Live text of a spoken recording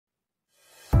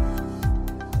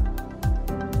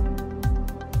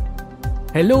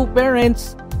Hello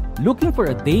parents! Looking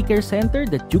for a daycare center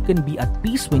that you can be at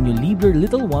peace when you leave your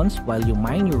little ones while you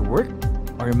mind your work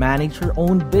or manage your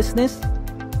own business?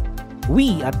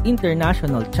 We at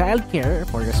International Childcare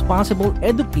for Responsible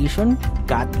Education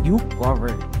got you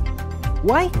covered.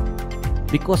 Why?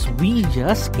 Because we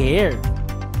just care.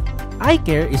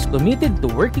 ICARE is committed to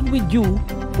working with you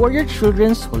for your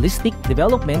children's holistic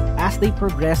development as they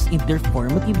progress in their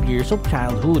formative years of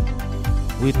childhood.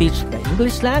 We teach the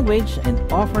English language and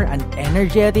offer an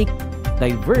energetic,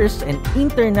 diverse, and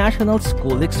international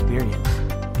school experience.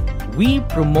 We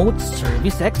promote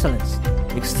service excellence,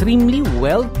 extremely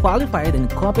well-qualified and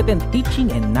competent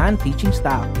teaching and non-teaching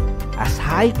staff, as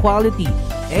high-quality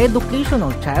educational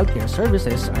childcare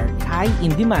services are high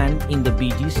in demand in the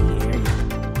BGC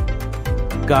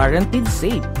area. Guaranteed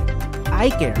safe.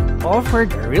 ICARE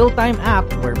offered a real-time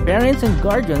app where parents and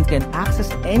guardians can access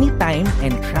anytime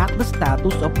and track the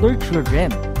status of their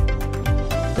children.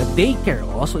 The daycare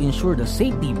also ensures the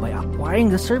safety by acquiring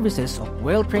the services of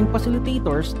well-trained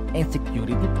facilitators and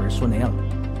security personnel.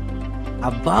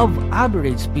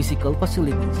 Above-average physical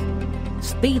facilities.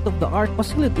 State-of-the-art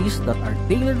facilities that are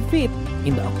tailor-fit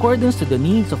in accordance to the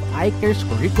needs of ICARE's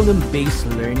curriculum-based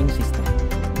learning system.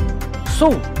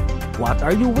 So, what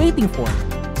are you waiting for?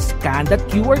 Scan that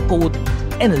QR code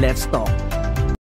and let's talk.